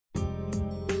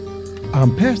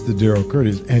I'm Pastor Daryl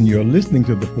Curtis, and you're listening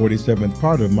to the 47th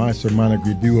part of my sermonic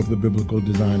review of the biblical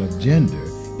design of gender,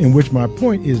 in which my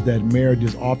point is that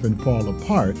marriages often fall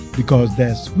apart because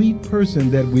that sweet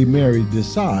person that we marry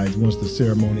decides, once the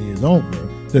ceremony is over,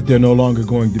 that they're no longer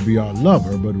going to be our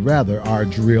lover, but rather our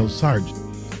drill sergeant.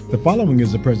 The following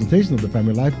is a presentation of the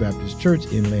Family Life Baptist Church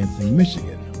in Lansing,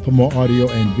 Michigan. For more audio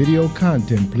and video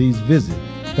content, please visit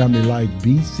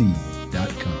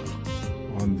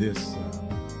FamilyLifeBC.com. On this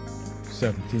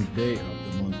 17th day of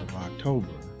the month of October,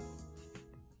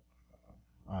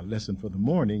 our lesson for the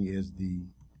morning is the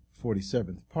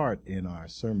 47th part in our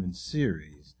sermon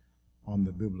series on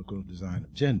the biblical design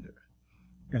of gender.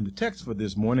 And the text for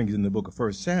this morning is in the book of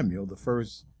 1 Samuel, the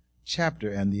first chapter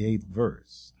and the 8th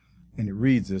verse. And it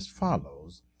reads as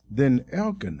follows: Then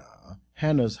Elkanah,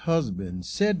 Hannah's husband,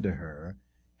 said to her,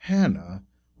 Hannah,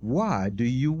 why do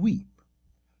you weep?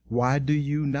 Why do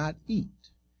you not eat?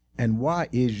 And why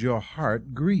is your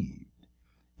heart grieved?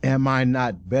 Am I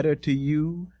not better to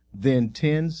you than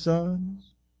 10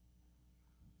 sons?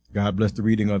 God bless the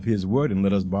reading of his word, and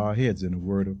let us bow our heads in a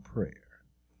word of prayer.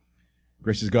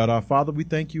 Gracious God, our Father, we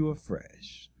thank you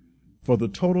afresh for the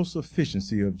total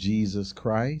sufficiency of Jesus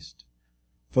Christ,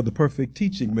 for the perfect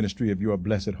teaching ministry of your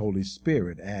blessed Holy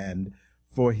Spirit, and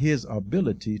for his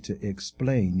ability to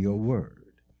explain your word.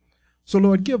 So,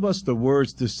 Lord, give us the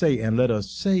words to say, and let us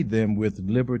say them with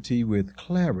liberty, with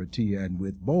clarity, and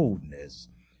with boldness,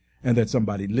 and that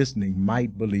somebody listening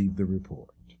might believe the report.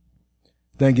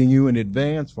 Thanking you in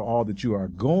advance for all that you are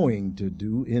going to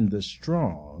do in the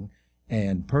strong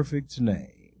and perfect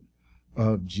name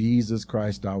of Jesus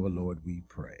Christ our Lord, we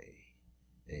pray.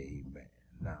 Amen.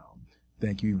 Now,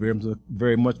 thank you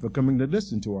very much for coming to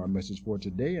listen to our message for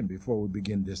today. And before we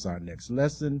begin our next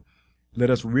lesson, let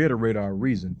us reiterate our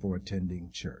reason for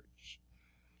attending church.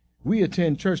 We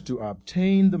attend church to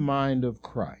obtain the mind of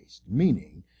Christ,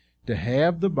 meaning to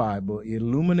have the Bible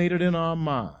illuminated in our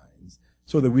minds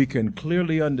so that we can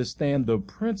clearly understand the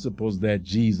principles that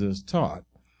Jesus taught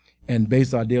and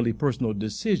base our daily personal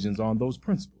decisions on those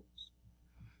principles.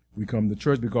 We come to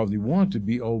church because we want to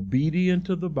be obedient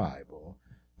to the Bible,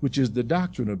 which is the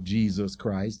doctrine of Jesus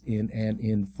Christ, in an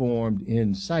informed,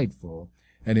 insightful,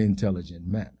 and intelligent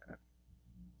manner.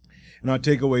 And our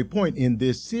takeaway point in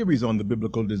this series on the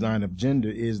biblical design of gender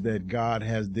is that God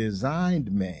has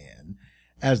designed man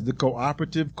as the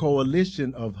cooperative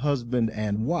coalition of husband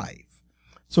and wife,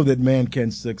 so that man can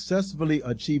successfully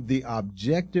achieve the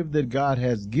objective that God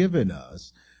has given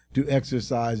us to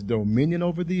exercise dominion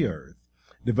over the earth,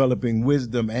 developing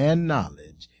wisdom and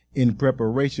knowledge in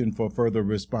preparation for further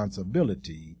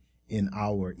responsibility in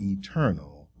our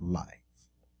eternal life.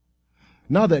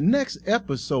 Now, the next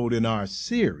episode in our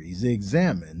series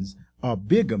examines a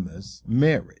bigamous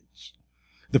marriage.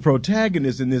 The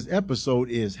protagonist in this episode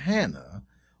is Hannah,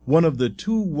 one of the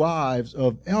 2 wives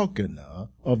of Elkanah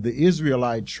of the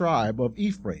Israelite tribe of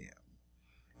Ephraim.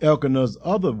 Elkanah's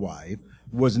other wife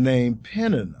was named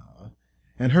Peninnah,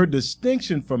 and her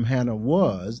distinction from Hannah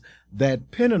was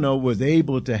that Peninnah was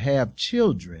able to have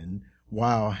children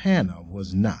while Hannah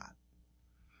was not.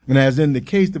 And as in the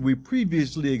case that we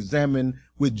previously examined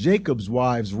with Jacob's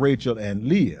wives Rachel and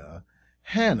Leah,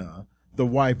 Hannah, the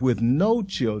wife with no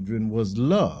children, was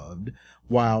loved,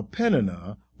 while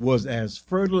Peninnah was as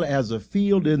fertile as a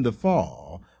field in the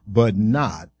fall, but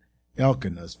not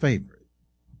Elkanah's favorite.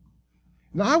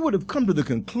 Now, I would have come to the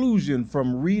conclusion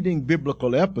from reading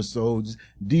biblical episodes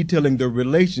detailing the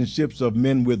relationships of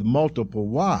men with multiple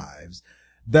wives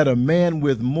that a man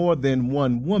with more than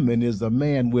one woman is a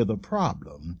man with a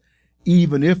problem,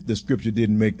 even if the scripture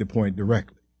didn't make the point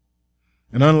directly.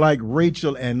 And unlike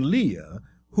Rachel and Leah,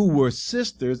 who were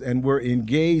sisters and were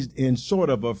engaged in sort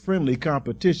of a friendly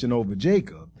competition over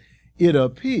Jacob, it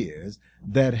appears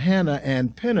that Hannah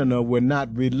and Peninnah were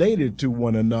not related to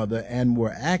one another and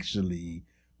were actually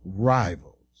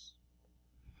rivals.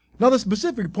 Now, the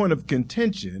specific point of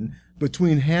contention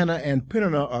between Hannah and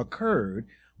Peninnah occurred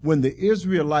when the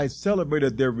Israelites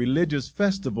celebrated their religious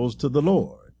festivals to the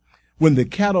Lord, when the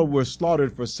cattle were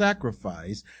slaughtered for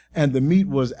sacrifice and the meat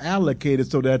was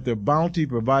allocated so that the bounty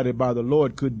provided by the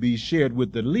Lord could be shared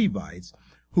with the Levites,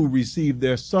 who received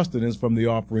their sustenance from the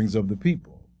offerings of the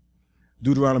people.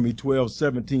 Deuteronomy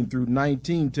 12:17 through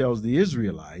 19 tells the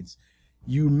Israelites,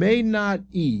 "You may not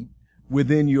eat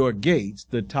within your gates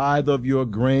the tithe of your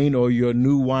grain or your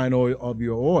new wine or of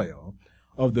your oil,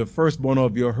 of the firstborn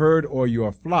of your herd or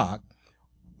your flock,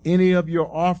 any of your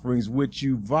offerings which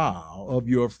you vow, of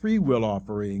your freewill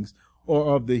offerings,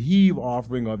 or of the heave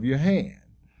offering of your hand.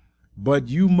 But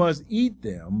you must eat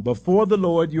them before the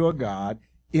Lord your God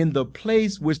in the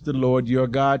place which the Lord your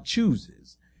God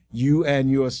chooses. you and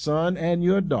your son and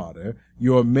your daughter,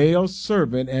 your male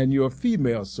servant and your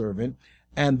female servant,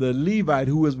 and the Levite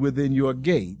who is within your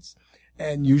gates,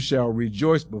 and you shall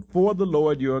rejoice before the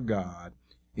Lord your God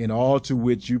in all to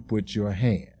which you put your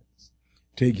hands.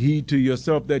 Take heed to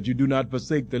yourself that you do not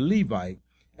forsake the Levite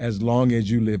as long as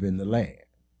you live in the land.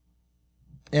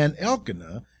 And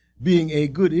Elkanah, being a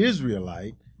good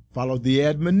Israelite, followed the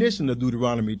admonition of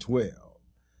Deuteronomy 12.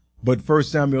 But 1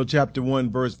 Samuel chapter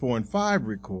 1 verse 4 and 5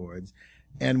 records,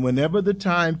 and whenever the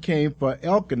time came for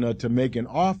Elkanah to make an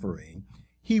offering,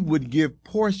 he would give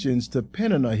portions to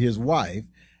Peninnah his wife,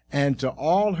 and to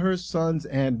all her sons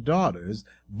and daughters,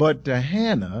 but to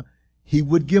Hannah he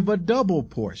would give a double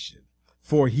portion,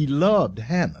 for he loved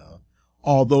Hannah,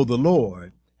 although the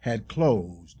Lord had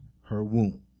closed her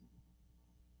womb.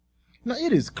 Now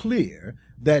it is clear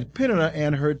that Peninnah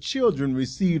and her children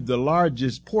received the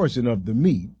largest portion of the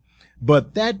meat,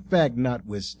 but that fact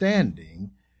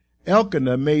notwithstanding,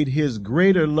 Elkanah made his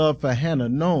greater love for Hannah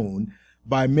known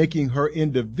by making her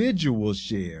individual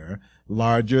share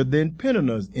larger than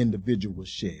Peninnah's individual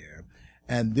share,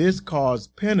 and this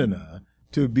caused Peninnah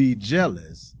to be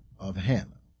jealous of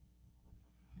Hannah.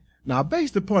 Now,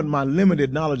 based upon my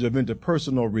limited knowledge of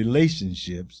interpersonal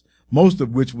relationships, most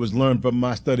of which was learned from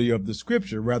my study of the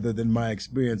scripture rather than my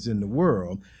experience in the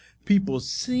world, people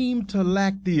seem to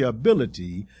lack the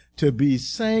ability to be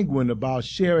sanguine about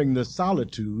sharing the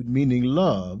solitude, meaning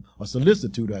love, or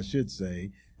solicitude, I should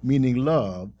say, meaning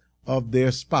love, of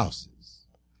their spouses.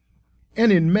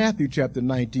 And in Matthew chapter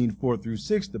 19, 4 through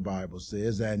 6, the Bible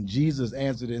says, and Jesus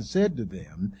answered and said to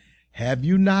them, have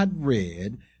you not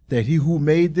read that he who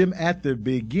made them at the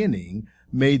beginning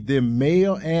made them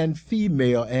male and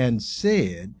female, and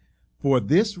said, for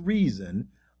this reason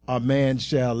a man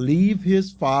shall leave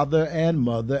his father and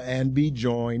mother and be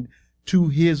joined to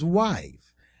his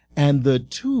wife, and the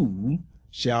two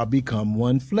shall become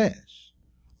one flesh.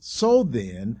 So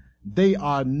then they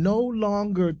are no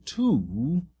longer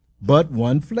two, but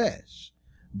one flesh.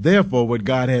 Therefore what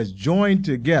God has joined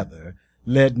together,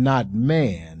 let not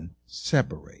man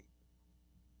separate.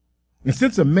 And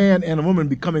since a man and a woman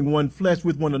becoming one flesh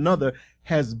with one another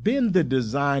has been the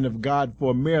design of God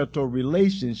for marital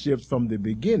relationships from the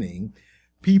beginning,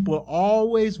 people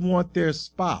always want their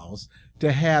spouse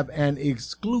to have an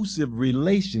exclusive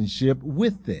relationship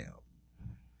with them.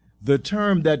 The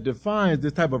term that defines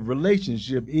this type of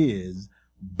relationship is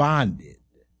bonded.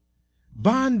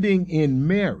 Bonding in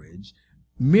marriage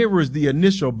mirrors the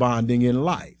initial bonding in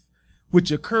life,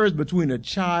 which occurs between a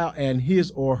child and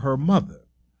his or her mother.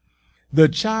 The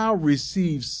child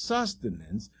receives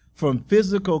sustenance from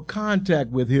physical contact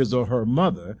with his or her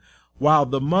mother, while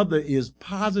the mother is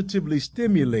positively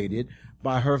stimulated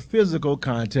by her physical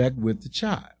contact with the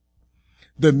child.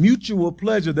 The mutual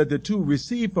pleasure that the two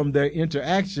receive from their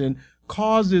interaction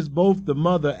causes both the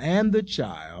mother and the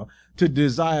child to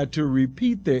desire to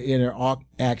repeat their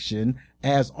interaction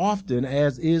as often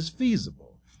as is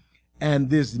feasible. And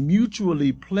this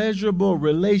mutually pleasurable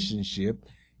relationship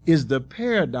is the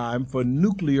paradigm for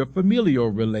nuclear familial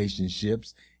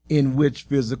relationships in which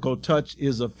physical touch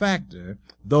is a factor,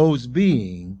 those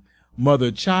being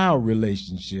mother-child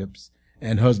relationships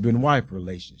and husband-wife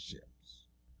relationships.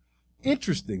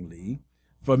 Interestingly,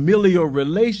 familial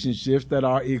relationships that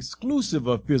are exclusive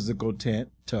of physical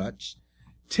touch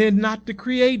tend not to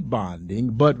create bonding,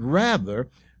 but rather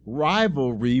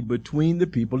rivalry between the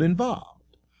people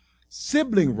involved.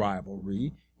 Sibling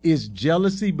rivalry is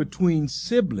jealousy between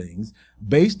siblings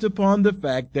based upon the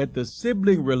fact that the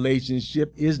sibling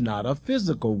relationship is not a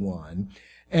physical one,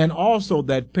 and also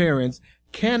that parents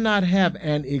cannot have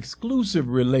an exclusive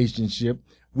relationship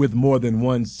with more than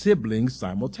one sibling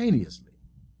simultaneously.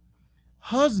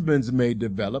 Husbands may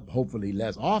develop, hopefully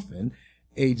less often,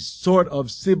 a sort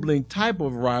of sibling type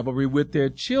of rivalry with their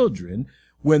children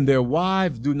when their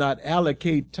wives do not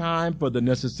allocate time for the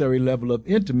necessary level of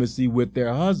intimacy with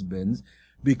their husbands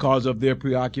because of their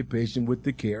preoccupation with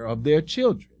the care of their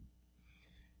children.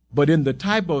 But in the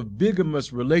type of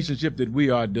bigamous relationship that we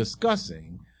are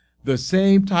discussing, the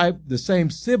same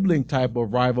sibling type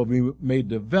of rivalry may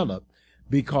develop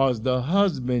because the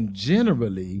husband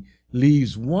generally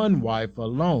leaves one wife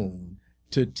alone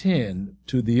to tend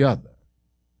to the other.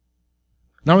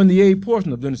 Now in the 8th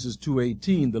portion of Genesis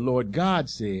 2:18, the Lord God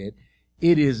said,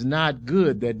 it is not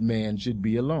good that man should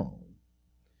be alone.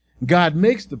 God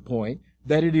makes the point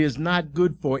that it is not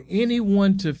good for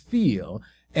anyone to feel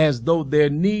as though their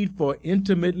need for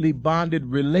intimately bonded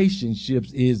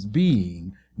relationships is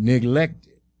being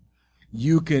neglected.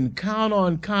 You can count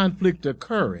on conflict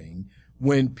occurring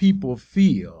when people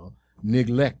feel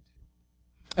neglected.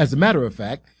 As a matter of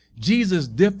fact, Jesus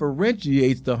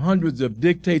differentiates the hundreds of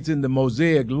dictates in the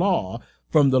Mosaic law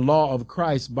from the law of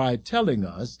Christ by telling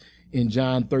us in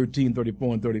John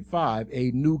 13:34 and 35,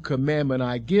 a new commandment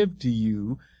I give to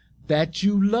you, that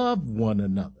you love one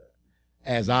another.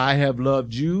 As I have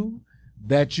loved you,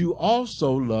 that you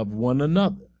also love one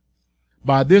another.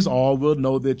 By this all will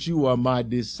know that you are my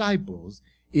disciples,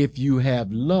 if you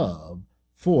have love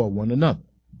for one another.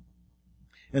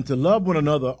 And to love one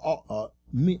another,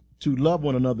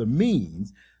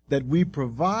 means that we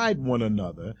provide one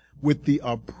another with the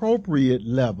appropriate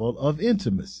level of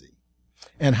intimacy.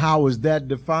 And how is that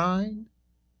defined?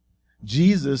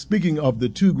 Jesus, speaking of the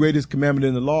two greatest commandments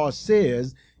in the law,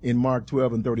 says in Mark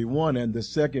 12 and 31, and the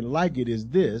second like it is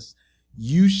this,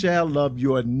 you shall love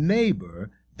your neighbor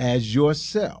as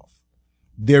yourself.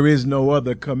 There is no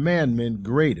other commandment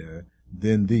greater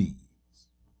than these.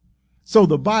 So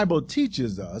the Bible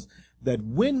teaches us that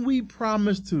when we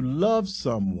promise to love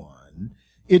someone,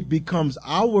 it becomes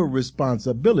our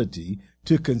responsibility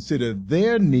to consider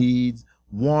their needs,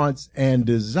 wants, and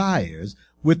desires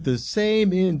with the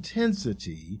same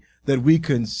intensity that we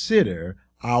consider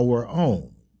our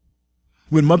own.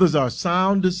 When mothers are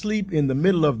sound asleep in the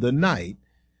middle of the night,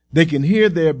 they can hear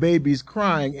their babies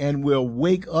crying and will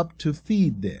wake up to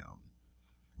feed them.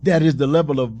 That is the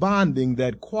level of bonding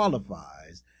that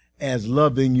qualifies as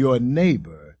loving your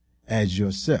neighbor as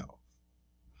yourself.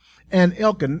 And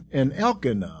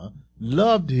Elkanah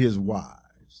loved his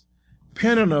wives.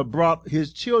 Peninnah brought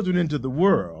his children into the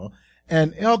world,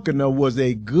 and Elkanah was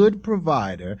a good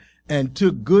provider and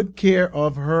took good care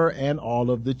of her and all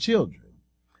of the children.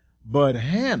 But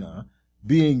Hannah,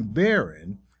 being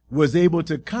barren, was able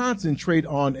to concentrate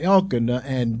on Elkanah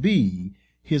and be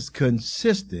his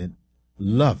consistent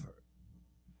lover.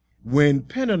 When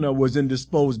Peninnah was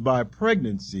indisposed by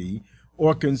pregnancy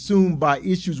or consumed by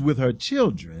issues with her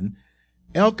children,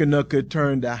 Elkanah could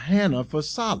turn to Hannah for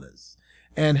solace,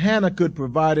 and Hannah could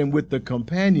provide him with the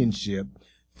companionship,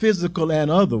 physical and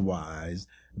otherwise,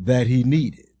 that he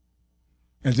needed.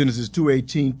 And Genesis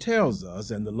 2:18 tells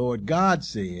us, and the Lord God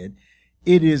said,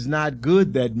 it is not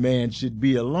good that man should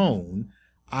be alone.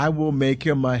 I will make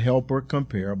him a helper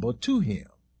comparable to him.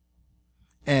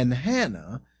 And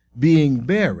Hannah, being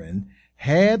barren,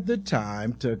 had the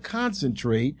time to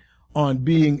concentrate on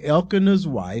being Elkanah's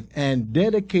wife and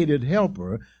dedicated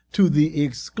helper to the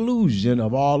exclusion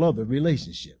of all other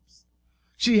relationships.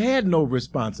 She had no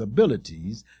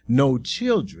responsibilities, no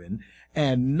children,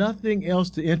 and nothing else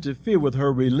to interfere with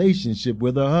her relationship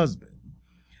with her husband.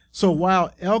 So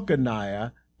while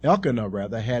Elkanah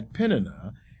had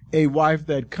Peninnah, a wife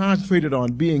that concentrated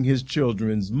on being his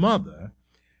children's mother,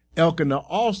 Elkanah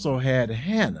also had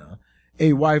Hannah,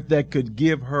 a wife that could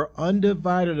give her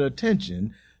undivided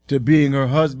attention to being her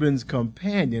husband's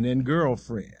companion and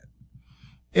girlfriend.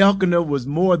 Elkanah was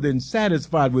more than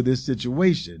satisfied with this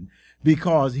situation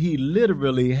because he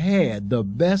literally had the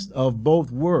best of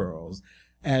both worlds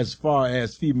as far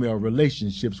as female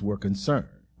relationships were concerned.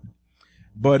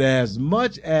 But as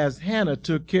much as Hannah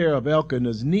took care of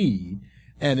Elkanah's need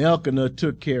and Elkanah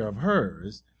took care of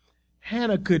hers,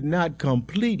 Hannah could not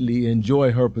completely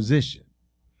enjoy her position.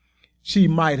 She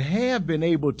might have been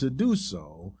able to do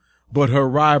so, but her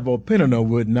rival Peninnah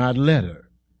would not let her.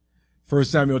 1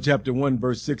 Samuel chapter 1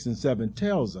 verse 6 and 7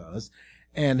 tells us,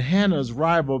 and Hannah's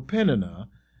rival Peninnah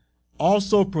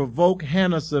also provoked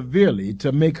Hannah severely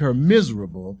to make her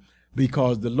miserable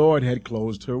because the Lord had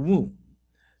closed her womb.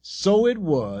 So it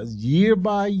was year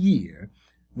by year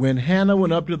when Hannah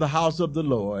went up to the house of the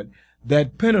Lord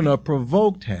that Peninnah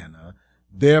provoked Hannah.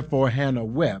 Therefore Hannah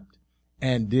wept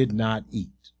and did not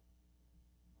eat.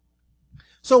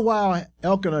 So while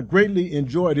Elkanah greatly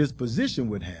enjoyed his position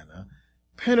with Hannah,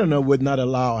 Peninnah would not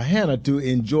allow Hannah to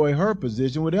enjoy her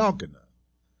position with Elkanah.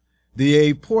 The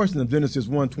 8th portion of Genesis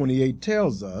 1:28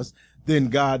 tells us, then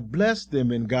God blessed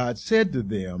them, and God said to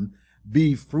them,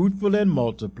 be fruitful and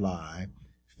multiply,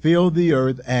 fill the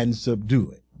earth and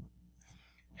subdue it.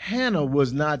 Hannah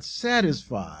was not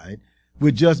satisfied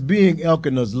with just being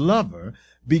Elkanah's lover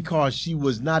because she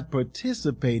was not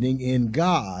participating in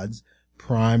God's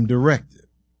prime directive.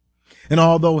 And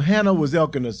although Hannah was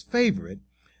Elkanah's favorite,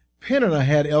 Peninnah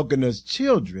had Elkanah's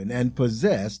children and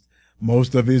possessed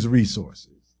most of his resources.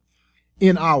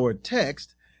 In our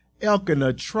text,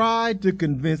 Elkanah tried to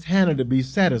convince Hannah to be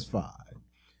satisfied.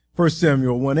 1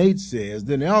 Samuel 1:8 says,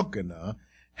 then Elkanah,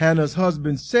 Hannah's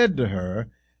husband, said to her,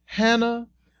 Hannah,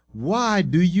 why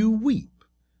do you weep?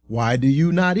 Why do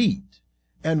you not eat?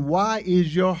 And why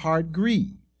is your heart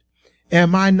grieved?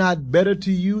 Am I not better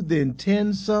to you than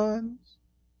 10 sons?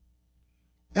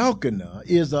 Elkanah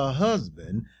is a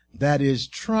husband that is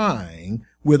trying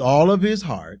with all of his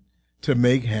heart to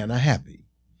make Hannah happy.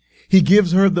 He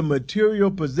gives her the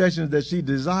material possessions that she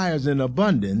desires in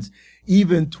abundance,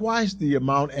 even twice the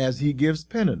amount as he gives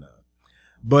Peninnah.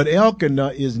 But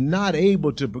Elkanah is not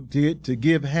able to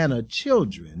give Hannah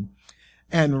children,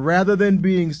 and rather than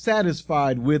being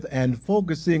satisfied with and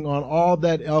focusing on all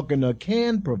that Elkanah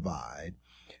can provide,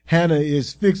 Hannah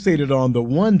is fixated on the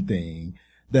one thing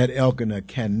that Elkanah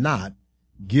cannot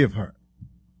give her.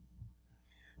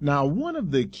 Now, one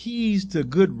of the keys to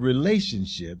good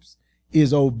relationships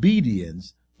is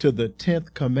obedience to the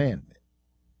 10th commandment.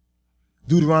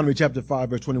 Deuteronomy chapter 5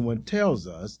 verse 21 tells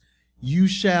us, "You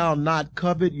shall not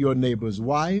covet your neighbor's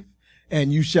wife,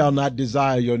 and you shall not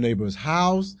desire your neighbor's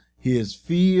house, his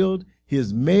field,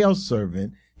 his male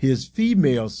servant, his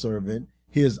female servant,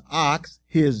 his ox,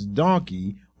 his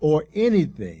donkey, or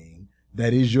anything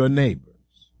that is your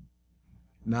neighbor's."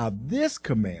 Now, this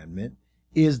commandment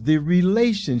is the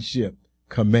relationship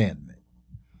commandment.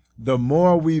 The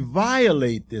more we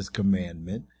violate this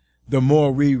commandment, the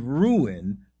more we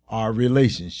ruin our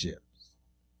relationships.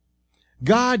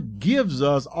 God gives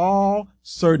us all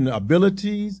certain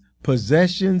abilities,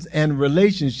 possessions, and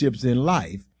relationships in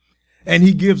life, and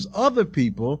he gives other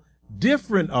people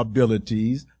different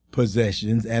abilities,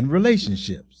 possessions, and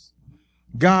relationships.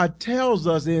 God tells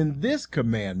us in this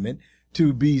commandment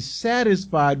to be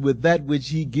satisfied with that which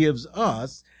he gives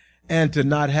us, and to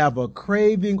not have a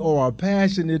craving or a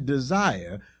passionate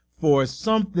desire for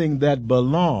something that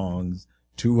belongs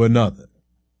to another.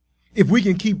 If we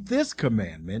can keep this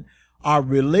commandment, our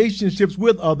relationships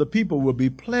with other people will be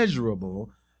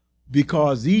pleasurable,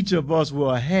 because each of us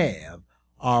will have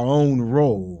our own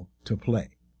role to play.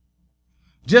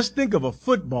 Just think of a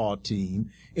football team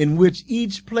in which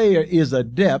each player is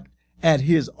adept at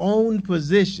his own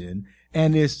position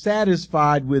and is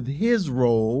satisfied with his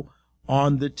role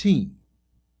on the team.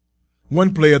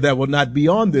 One player that will not be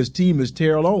on this team is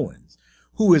Terrell Owens,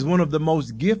 who is one of the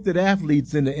most gifted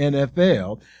athletes in the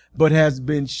NFL, but has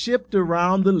been shipped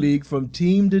around the league from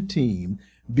team to team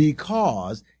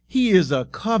because he is a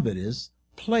covetous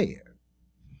player.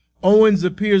 Owens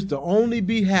appears to only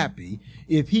be happy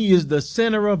if he is the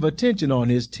center of attention on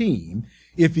his team,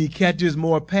 if he catches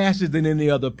more passes than any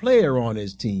other player on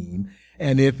his team,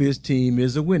 and if his team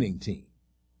is a winning team.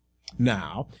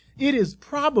 Now, it is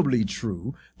probably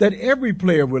true that every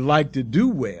player would like to do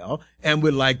well and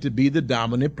would like to be the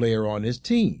dominant player on his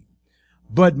team.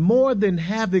 But more than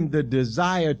having the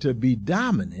desire to be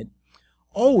dominant,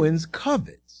 Owens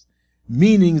covets,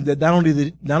 meaning that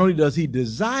not only does he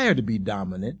desire to be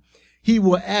dominant, he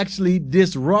will actually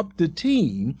disrupt the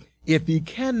team if he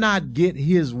cannot get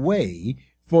his way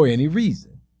for any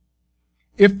reason.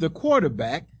 If the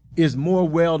quarterback is more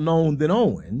well known than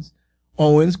Owens,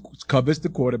 Owens covets the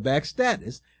quarterback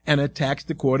status and attacks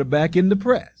the quarterback in the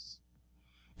press.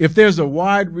 If there's a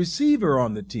wide receiver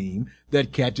on the team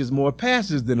that catches more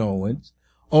passes than Owens,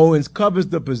 Owens covers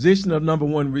the position of number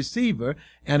one receiver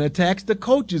and attacks the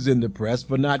coaches in the press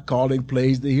for not calling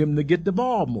plays to him to get the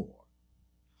ball more.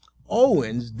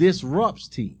 Owens disrupts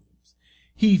teams.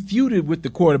 He feuded with the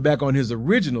quarterback on his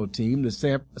original team, the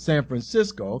San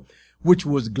Francisco, which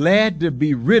was glad to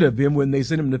be rid of him when they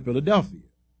sent him to Philadelphia.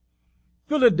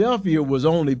 Philadelphia was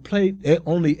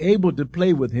only able to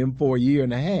play with him for a year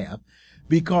and a half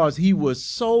because he was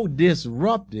so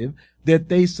disruptive that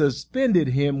they suspended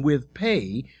him with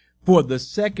pay for the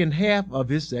second half of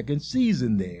his second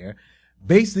season there,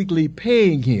 basically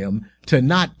paying him to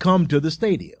not come to the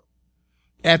stadium.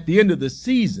 At the end of the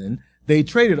season, they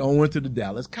traded Owens to the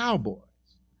Dallas Cowboys.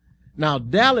 Now,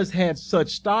 Dallas had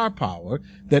such star power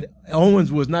that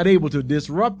Owens was not able to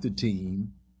disrupt the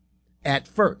team at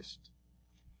first.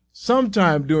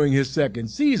 Sometime during his second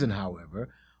season, however,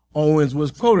 Owens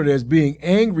was quoted as being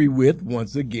angry with,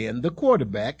 once again, the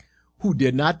quarterback who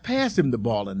did not pass him the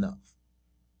ball enough.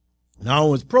 Now,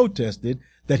 Owens protested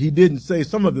that he didn't say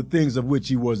some of the things of which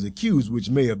he was accused, which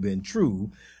may have been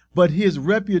true, but his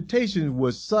reputation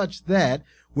was such that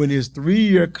when his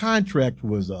 3-year contract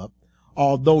was up,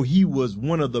 although he was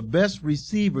one of the best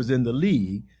receivers in the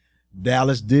league,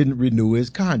 Dallas didn't renew his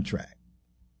contract.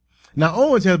 Now,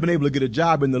 Owens has been able to get a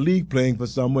job in the league playing for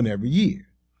someone every year.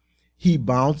 He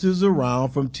bounces around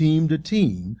from team to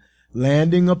team,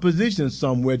 landing a position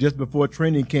somewhere just before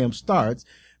training camp starts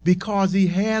because he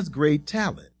has great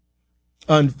talent.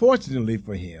 Unfortunately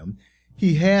for him,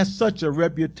 he has such a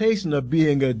reputation of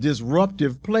being a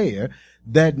disruptive player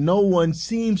that no one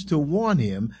seems to want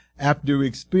him after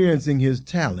experiencing his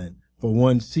talent for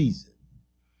one season.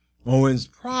 Owens'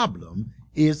 problem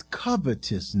is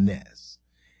covetousness.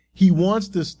 He wants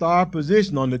the star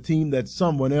position on the team that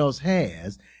someone else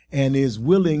has, and is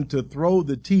willing to throw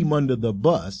the team under the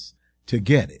bus to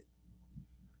get it.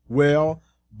 Well,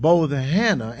 both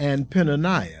Hannah and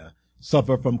Peninnah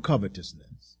suffer from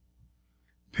covetousness.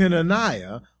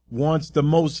 Peninnah wants the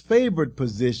most favored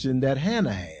position that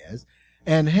Hannah has,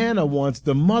 and Hannah wants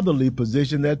the motherly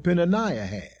position that Peninnah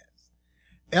has.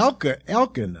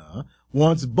 Elkanah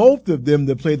wants both of them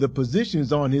to play the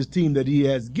positions on his team that he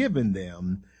has given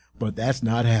them, but that's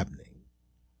not happening.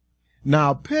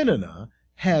 Now, Peninnah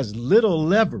has little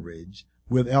leverage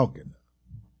with Elkanah.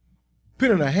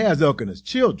 Peninnah has Elkanah's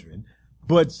children,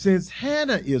 but since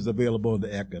Hannah is available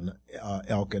to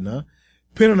Elkanah,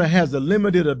 Peninnah has a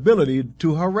limited ability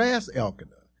to harass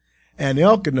Elkanah, and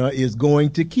Elkanah is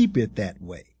going to keep it that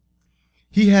way.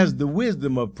 He has the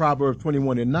wisdom of Proverbs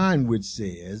 21:9, which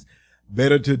says,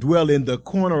 "Better to dwell in the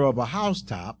corner of a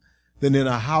housetop than in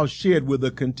a house shared with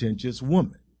a contentious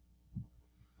woman."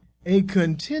 A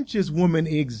contentious woman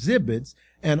exhibits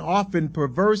an often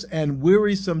perverse and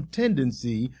wearisome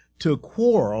tendency to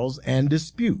quarrels and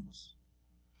disputes.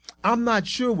 I'm not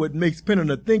sure what makes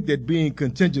Peninnah think that being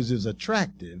contentious is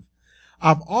attractive.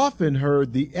 I've often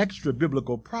heard the extra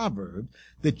biblical proverb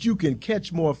that you can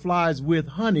catch more flies with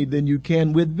honey than you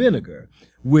can with vinegar,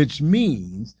 which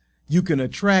means you can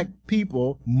attract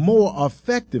people more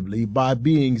effectively by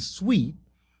being sweet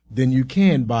than you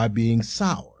can by being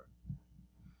sour.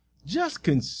 Just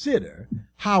consider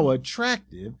how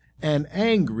attractive an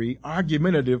angry,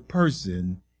 argumentative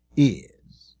person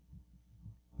is.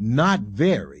 Not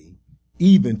very,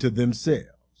 even to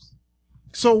themselves.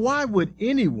 So why would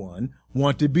anyone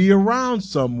want to be around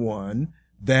someone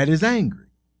that is angry?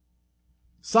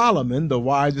 Solomon, the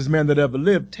wisest man that ever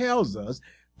lived, tells us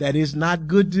that it's not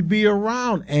good to be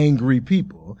around angry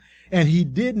people, and he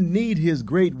didn't need his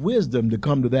great wisdom to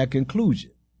come to that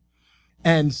conclusion.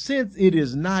 And since it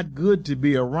is not good to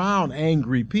be around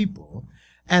angry people,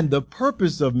 and the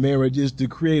purpose of marriage is to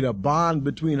create a bond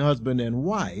between husband and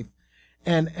wife,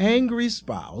 an angry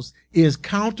spouse is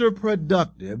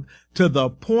counterproductive to the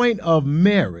point of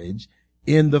marriage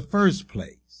in the first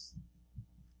place.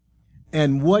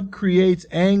 And what creates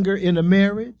anger in a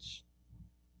marriage?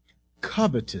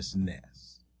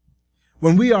 Covetousness.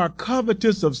 When we are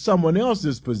covetous of someone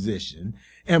else's position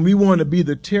and we want to be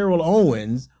the Terrell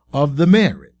Owens of the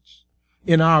marriage.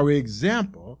 In our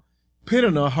example,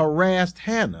 Peninnah harassed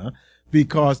Hannah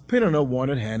because Peninnah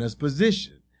wanted Hannah's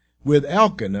position. With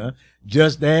Elkanah,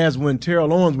 just as when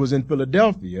Terrell Owens was in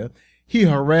Philadelphia, he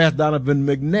harassed Donovan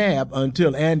McNabb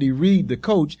until Andy Reid, the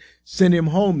coach, sent him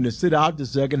home to sit out the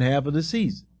second half of the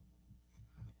season.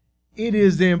 It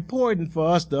is important for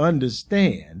us to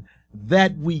understand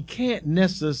that we can't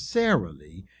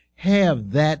necessarily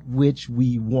have that which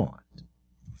we want.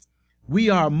 We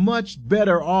are much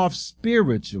better off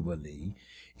spiritually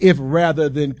if rather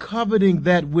than coveting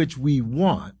that which we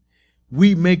want,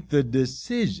 we make the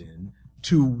decision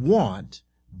to want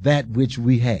that which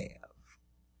we have.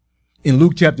 In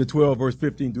Luke chapter 12, verse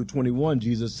 15 through 21,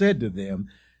 Jesus said to them,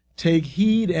 "Take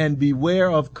heed and beware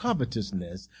of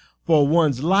covetousness, for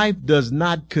one's life does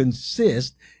not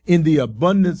consist in the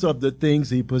abundance of the things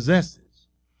he possesses."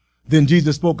 Then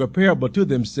Jesus spoke a parable to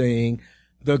them, saying,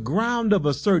 "The ground of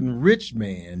a certain rich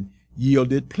man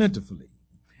yielded plentifully.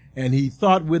 And he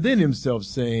thought within himself,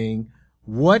 saying,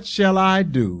 What shall I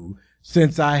do,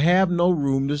 since I have no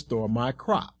room to store my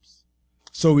crops?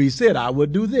 So he said, I will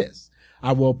do this.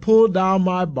 I will pull down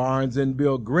my barns and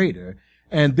build greater,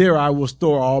 and there I will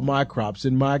store all my crops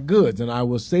and my goods. And I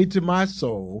will say to my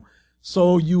soul,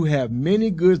 So you have many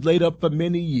goods laid up for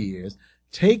many years.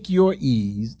 Take your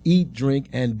ease, eat, drink,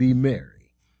 and be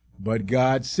merry. But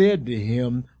God said to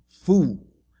him, Fool,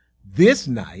 this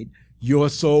night your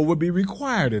soul will be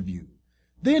required of you.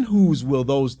 Then whose will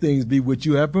those things be which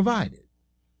you have provided?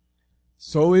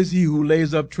 So is he who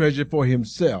lays up treasure for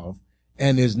himself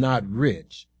and is not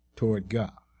rich toward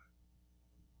God."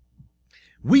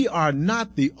 We are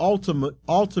not the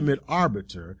ultimate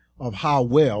arbiter of how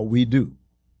well we do.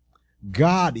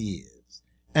 God is,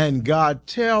 and God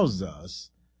tells us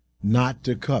not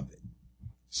to covet.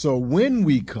 So when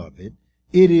we covet,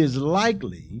 it is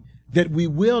likely that we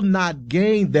will not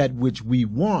gain that which we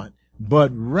want,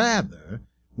 but rather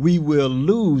we will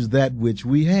lose that which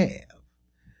we have.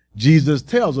 Jesus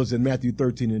tells us in Matthew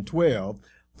 13:12,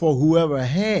 "For whoever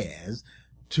has,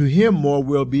 to him more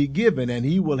will be given, and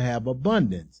he will have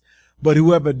abundance. But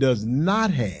whoever does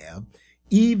not have,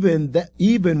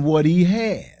 even what he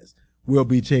has will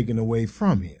be taken away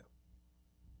from him."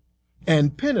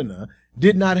 And Peninnah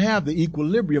did not have the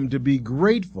equilibrium to be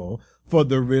grateful for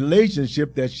the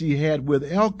relationship that she had with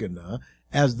Elkanah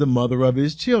as the mother of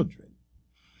his children.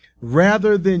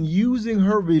 Rather than using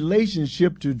her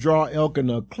relationship to draw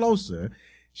Elkanah closer,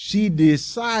 she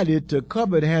decided to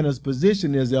covet Hannah's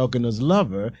position as Elkanah's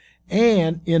lover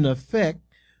and, in effect,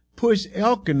 push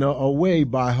Elkanah away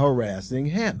by harassing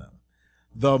Hannah.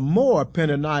 The more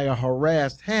Peninnah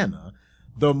harassed Hannah,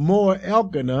 the more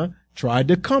Elkanah tried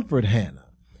to comfort Hannah.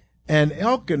 And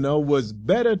Elkanah was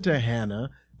better to Hannah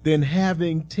than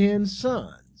having 10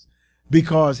 sons,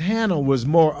 because Hannah was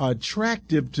more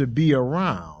attractive to be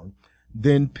around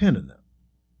than Peninnah.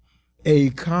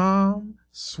 A calm,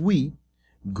 sweet,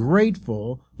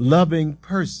 grateful, loving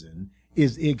person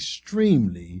is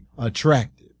extremely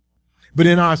attractive. But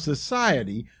in our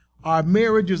society, our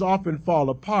marriages often fall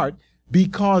apart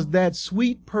because that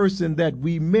sweet person that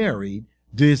we married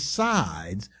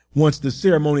decides, once the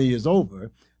ceremony is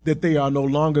over, that they are no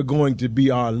longer going to be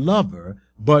our lover,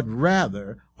 but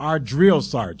rather our drill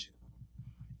sergeant.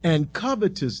 And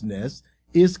covetousness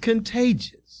is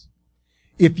contagious.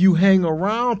 If you hang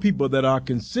around people that are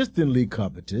consistently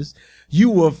covetous, you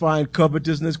will find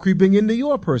covetousness creeping into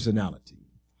your personality.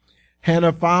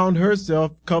 Hannah found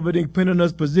herself coveting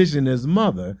Peninnah's position as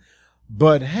mother,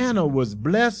 but Hannah was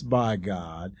blessed by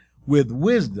God with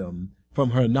wisdom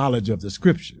from her knowledge of the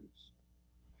scriptures.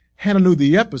 Hannah knew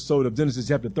the episode of Genesis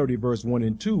chapter 30, verse 1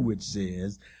 and 2, which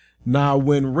says, "Now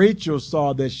when Rachel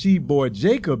saw that she bore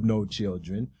Jacob no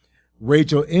children,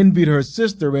 Rachel envied her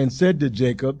sister and said to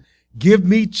Jacob, 'Give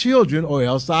me children or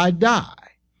else I die.'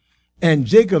 And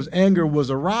Jacob's anger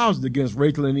was aroused against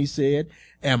Rachel, and he said,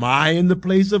 'Am I in the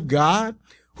place of God,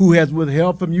 who has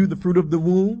withheld from you the fruit of the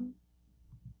womb?'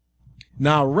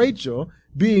 Now Rachel,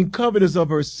 being covetous of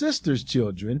her sister's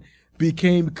children,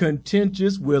 became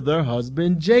contentious with her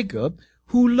husband Jacob,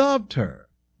 who loved her.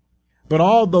 But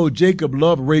although Jacob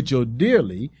loved Rachel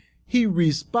dearly, he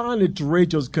responded to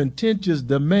Rachel's contentious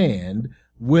demand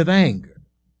with anger.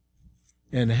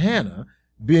 And Hannah,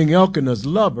 being Elkanah's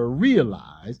lover,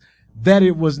 realized that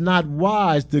it was not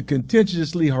wise to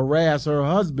contentiously harass her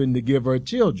husband to give her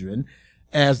children,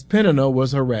 as Peninnah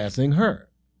was harassing her.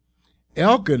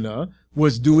 Elkanah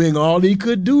was doing all he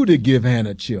could do to give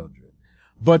Hannah children,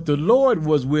 but the Lord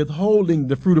was withholding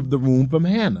the fruit of the womb from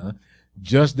Hannah,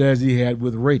 just as he had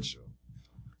with Rachel.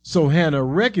 So Hannah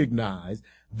recognized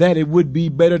that it would be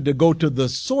better to go to the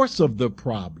source of the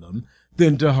problem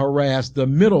than to harass the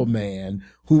middleman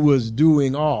who was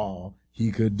doing all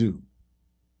he could do.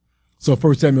 So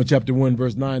 1 Samuel chapter 1,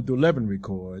 verse 9 through 11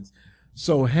 records,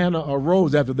 "So Hannah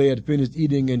arose after they had finished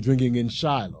eating and drinking in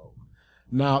Shiloh.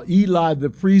 Now Eli the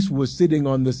priest was sitting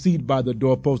on the seat by the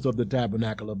doorpost of the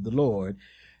tabernacle of the Lord,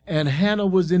 and Hannah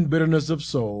was in bitterness of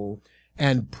soul,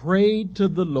 and prayed to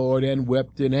the Lord and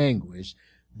wept in anguish.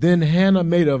 Then Hannah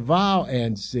made a vow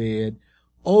and said,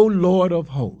 'O Lord of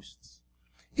hosts,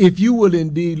 if you will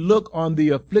indeed look on the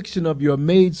affliction of your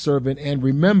maidservant and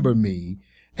remember me,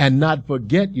 and not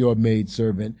forget your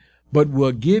maidservant, but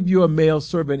will give your male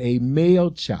servant a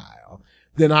male child,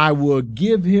 then I will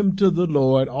give him to the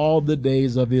Lord all the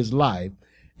days of his life,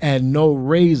 and no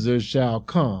razor shall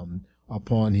come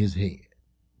upon his head.'"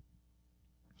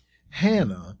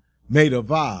 Hannah made a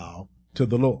vow to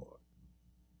the Lord.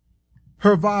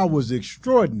 Her vow was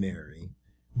extraordinary,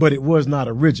 but it was not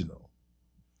original.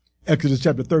 Exodus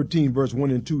chapter 13, verse 1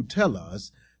 and 2 tell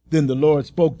us, "Then the Lord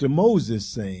spoke to Moses,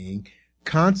 saying,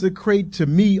 'Consecrate to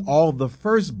me all the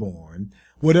firstborn,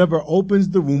 whatever opens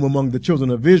the womb among the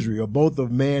children of Israel, both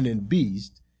of man and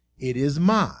beast, it is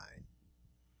mine.'"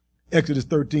 Exodus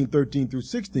 13 through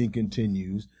 16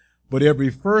 continues, "But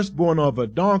every firstborn of a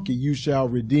donkey you shall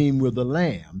redeem with a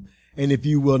lamb, and if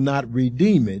you will not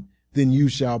redeem it, then you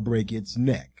shall break its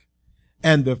neck.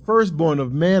 And the firstborn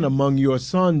of man among your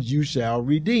sons you shall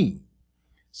redeem.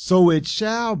 So it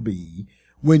shall be,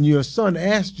 when your son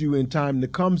asks you in time to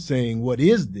come, saying, 'What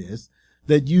is this?'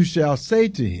 that you shall say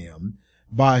to him,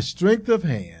 'By strength of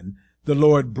hand the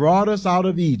Lord brought us out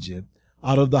of Egypt,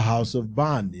 out of the house of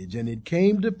bondage. And it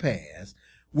came to pass,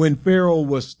 when Pharaoh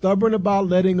was stubborn about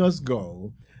letting us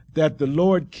go, that the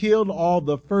Lord killed all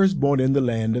the firstborn in the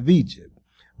land of Egypt,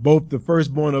 both the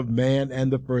firstborn of man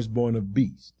and the firstborn of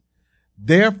beast.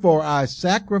 Therefore I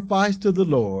sacrifice to the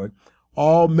Lord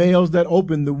all males that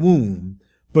open the womb,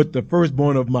 but the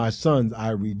firstborn of my sons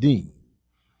I redeem.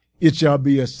 It shall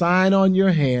be a sign on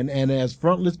your hand and as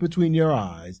frontlets between your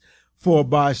eyes, for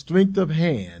by strength of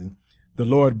hand the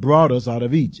Lord brought us out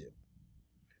of Egypt."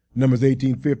 Numbers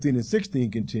 18, 15, and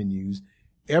 16 continues,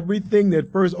 "Everything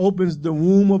that first opens the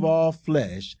womb of all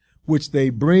flesh, which they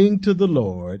bring to the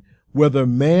Lord, whether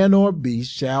man or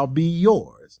beast, shall be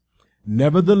yours.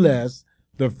 Nevertheless,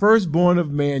 the firstborn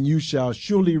of man you shall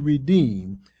surely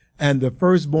redeem, and the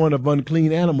firstborn of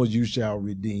unclean animals you shall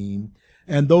redeem,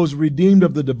 And those redeemed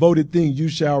of the devoted thing you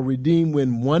shall redeem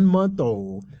when 1 month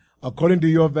old, according to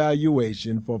your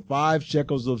valuation, for 5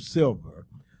 shekels of silver,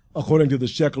 according to the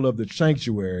shekel of the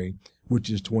sanctuary, which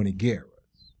is 20 gerahs.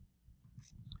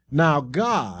 Now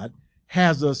God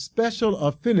has a special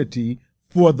affinity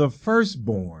for the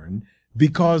firstborn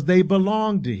because they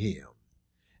belong to him.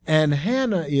 And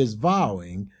Hannah is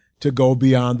vowing to go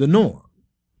beyond the norm.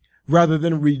 Rather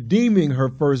than redeeming her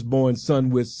firstborn son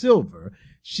with silver,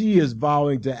 she is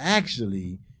vowing to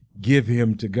actually give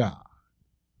him to God.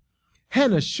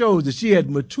 Hannah shows that she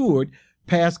had matured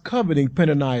past coveting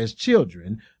Peninnah's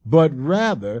children, but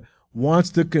rather wants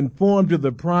to conform to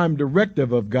the prime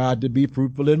directive of God to be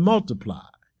fruitful and multiply.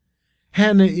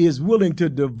 Hannah is willing to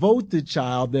devote the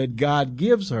child that God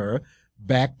gives her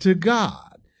back to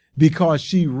God because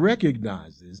she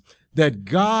recognizes that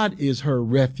God is her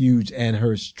refuge and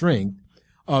her strength,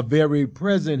 a very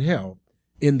present help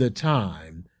in the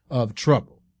time of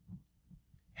trouble.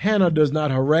 Hannah does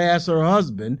not harass her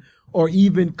husband or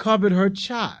even covet her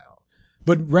child,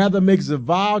 but rather makes a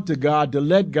vow to God to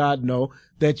let God know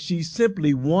that she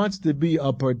simply wants to be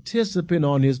a participant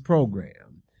on his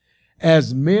program.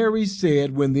 As Mary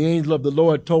said when the angel of the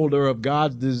Lord told her of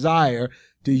God's desire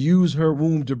to use her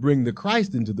womb to bring the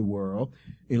Christ into the world,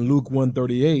 in Luke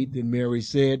 1:38, then Mary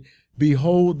said,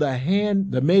 "Behold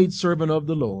the maidservant of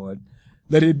the Lord,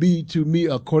 let it be to me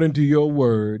according to your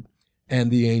word,"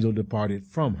 and the angel departed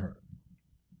from her.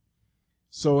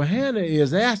 So Hannah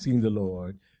is asking the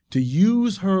Lord to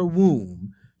use her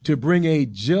womb to bring a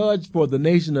judge for the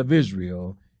nation of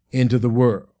Israel into the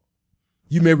world.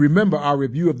 You may remember our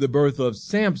review of the birth of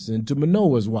Samson to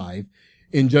Manoah's wife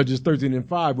in Judges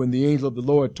 13:5, when the angel of the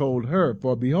Lord told her,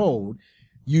 "For behold,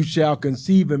 you shall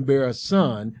conceive and bear a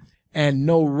son, and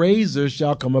no razor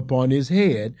shall come upon his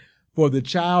head, for the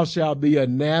child shall be a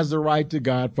Nazarite to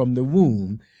God from the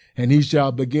womb, and he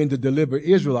shall begin to deliver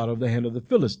Israel out of the hand of the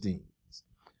Philistines."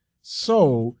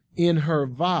 So, in her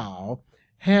vow,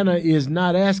 Hannah is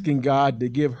not asking God to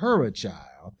give her a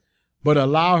child, but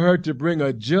allow her to bring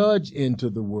a judge into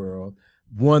the world,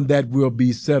 one that will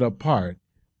be set apart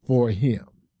for him.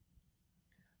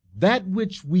 That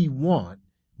which we want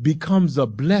becomes a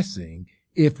blessing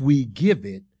if we give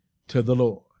it to the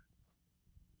Lord.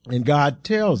 And God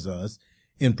tells us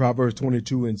in Proverbs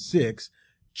 22:6,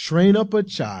 "Train up a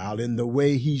child in the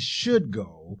way he should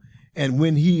go, and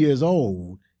when he is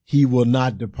old, he will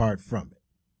not depart from it."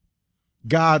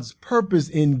 God's purpose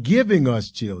in giving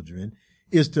us children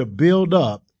is to build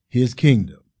up his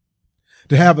kingdom.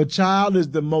 To have a child is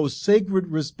the most sacred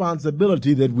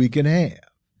responsibility that we can have.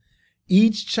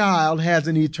 Each child has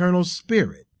an eternal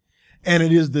spirit, and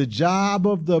it is the job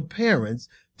of the parents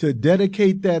to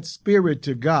dedicate that spirit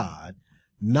to God,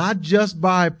 not just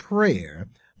by prayer,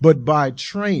 but by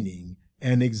training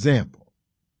and example.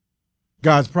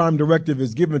 God's prime directive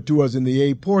is given to us in the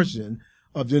A portion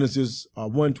of Genesis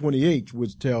 1:28,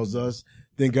 which tells us,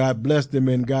 "Then God blessed them,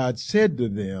 and God said to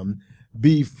them,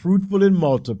 Be fruitful and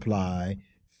multiply,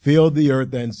 fill the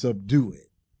earth and subdue it."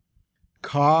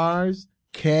 Cars,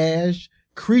 cash,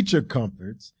 creature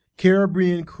comforts,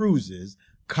 Caribbean cruises,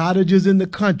 cottages in the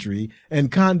country, and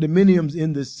condominiums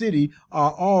in the city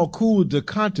are all cool to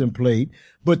contemplate,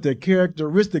 but the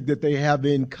characteristic that they have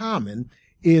in common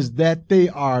is that they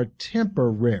are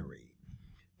temporary.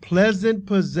 Pleasant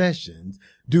possessions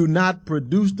do not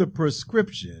produce the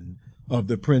prescription of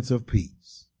the Prince of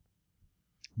Peace.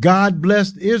 God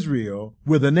blessed Israel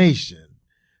with a nation,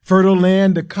 fertile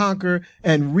land to conquer,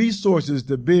 and resources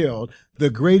to build the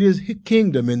greatest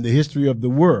kingdom in the history of the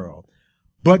world.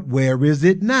 But where is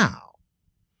it now?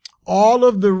 All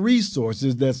of the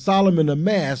resources that Solomon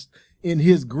amassed in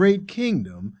his great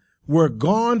kingdom were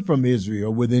gone from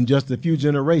Israel within just a few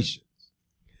generations.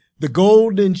 The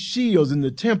golden shields in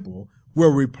the temple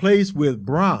were replaced with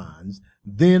bronze,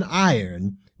 then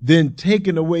iron, then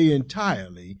taken away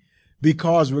entirely,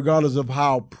 because regardless of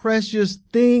how precious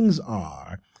things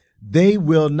are, they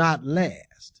will not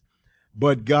last.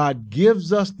 But God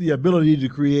gives us the ability to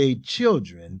create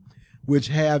children which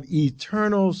have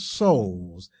eternal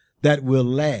souls that will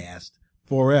last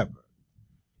forever.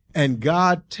 And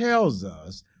God tells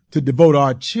us to devote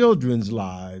our children's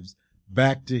lives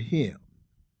back to him,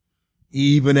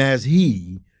 even as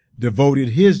he devoted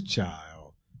his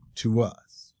child to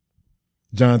us.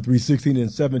 John 3:16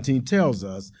 and 17 tells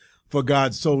us, "For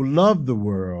God so loved the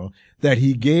world that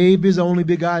he gave his only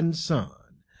begotten Son,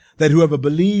 that whoever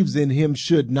believes in him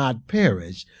should not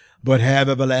perish, but have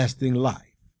everlasting life.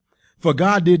 For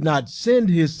God did not send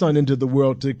his Son into the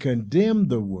world to condemn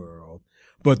the world,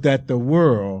 but that the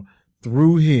world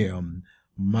through him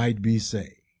might be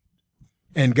saved."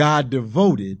 And God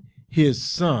devoted his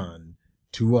Son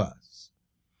to us.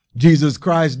 Jesus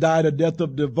Christ died a death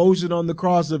of devotion on the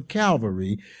cross of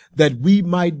Calvary that we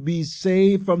might be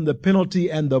saved from the penalty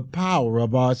and the power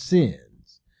of our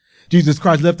sins. Jesus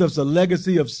Christ left us a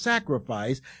legacy of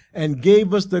sacrifice and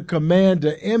gave us the command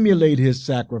to emulate his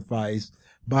sacrifice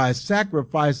by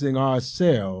sacrificing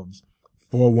ourselves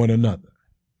for one another.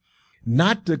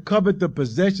 Not to covet the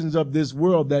possessions of this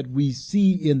world that we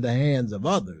see in the hands of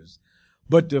others,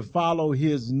 but to follow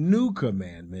his new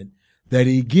commandment that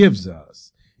he gives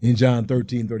us in John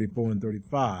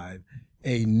 13:34-35,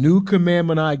 a new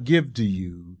commandment I give to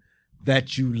you,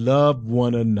 that you love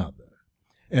one another,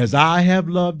 as I have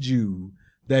loved you,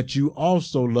 that you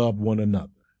also love one another.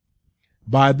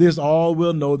 By this all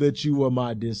will know that you are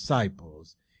my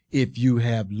disciples, if you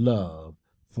have love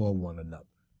for one another.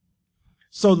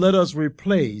 So let us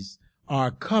replace our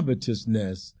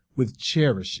covetousness with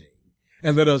cherishing,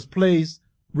 and let us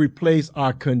replace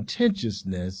our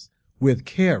contentiousness with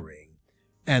caring,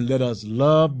 and let us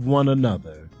love one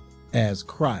another as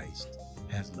Christ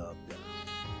has loved us.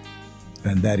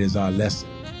 And that is our lesson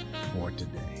for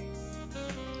today.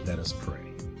 Let us pray.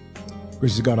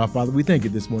 Gracious God, our Father, we thank you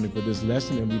this morning for this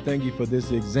lesson, and we thank you for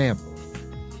this example.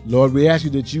 Lord, we ask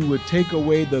you that you would take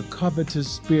away the covetous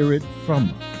spirit from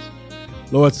us.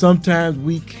 Lord, sometimes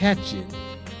we catch it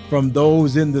from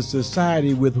those in the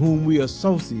society with whom we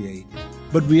associate,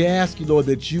 but we ask you, Lord,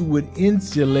 that you would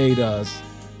insulate us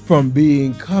from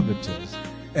being covetous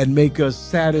and make us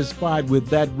satisfied with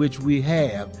that which we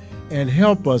have, and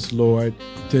help us, Lord,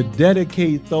 to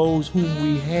dedicate those whom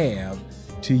we have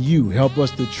to you. Help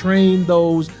us to train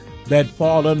those that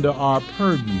fall under our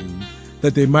purview,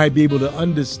 that they might be able to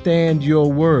understand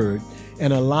your word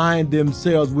and align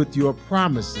themselves with your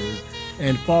promises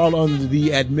and fall under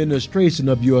the administration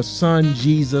of your Son,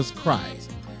 Jesus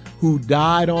Christ, who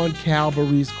died on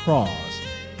Calvary's cross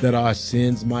that our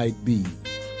sins might be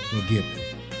forgiven.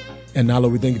 And now,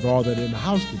 Lord, we thank you for all that are in the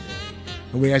house today.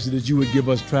 And we ask you that you would give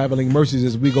us traveling mercies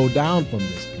as we go down from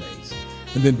this place,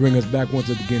 and then bring us back once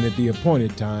again at the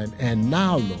appointed time. And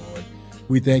now, Lord,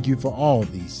 we thank you for all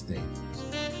these things.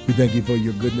 We thank you for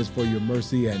your goodness, for your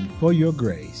mercy, and for your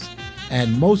grace.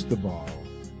 And most of all,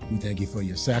 we thank you for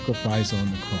your sacrifice on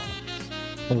the cross,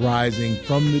 for rising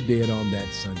from the dead on that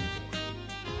Sunday morning.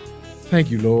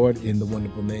 Thank you, Lord. In the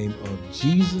wonderful name of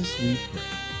Jesus, we pray.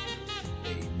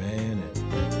 Amen and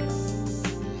thank you.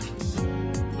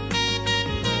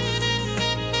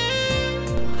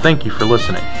 Thank you for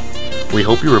listening. We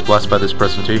hope you were blessed by this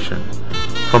presentation.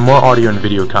 For more audio and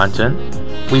video content,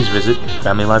 please visit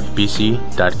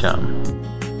FamilyLifeBC.com.